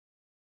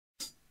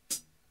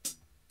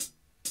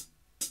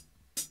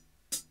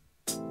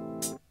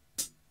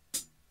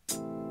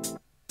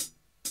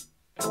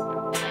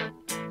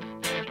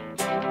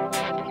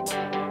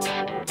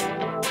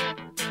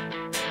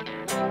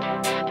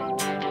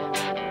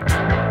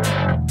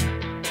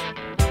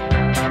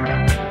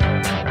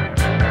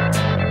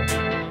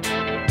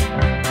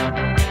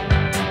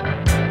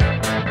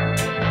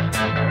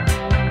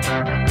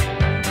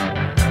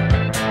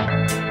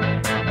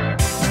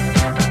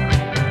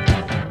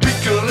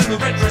the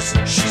red dress,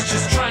 she's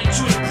just trying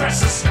to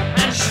impress us.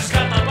 And she's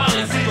got the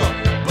valley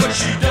fever, but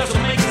she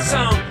doesn't make a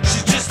sound.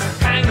 She's just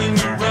hanging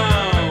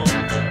around.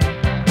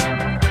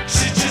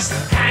 She's just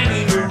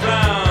hanging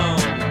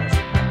around.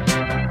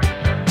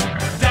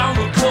 Down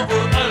the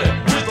corporate alley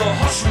with the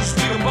hustle,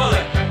 speed and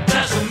bullet.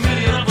 There's a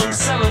million of them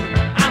selling,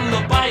 and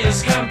the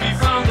buyers can be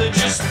found. They're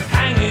just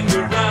hanging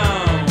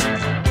around.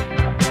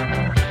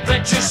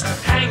 They're just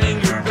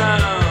hanging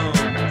around.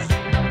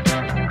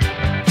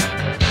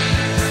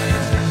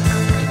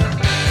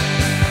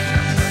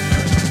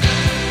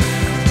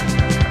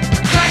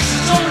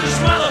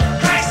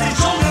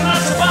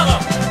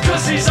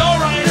 He's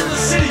alright in the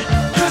city,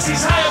 cause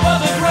he's high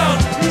above the ground.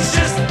 He's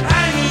just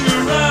hanging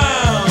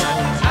around.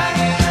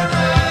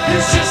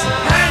 He's just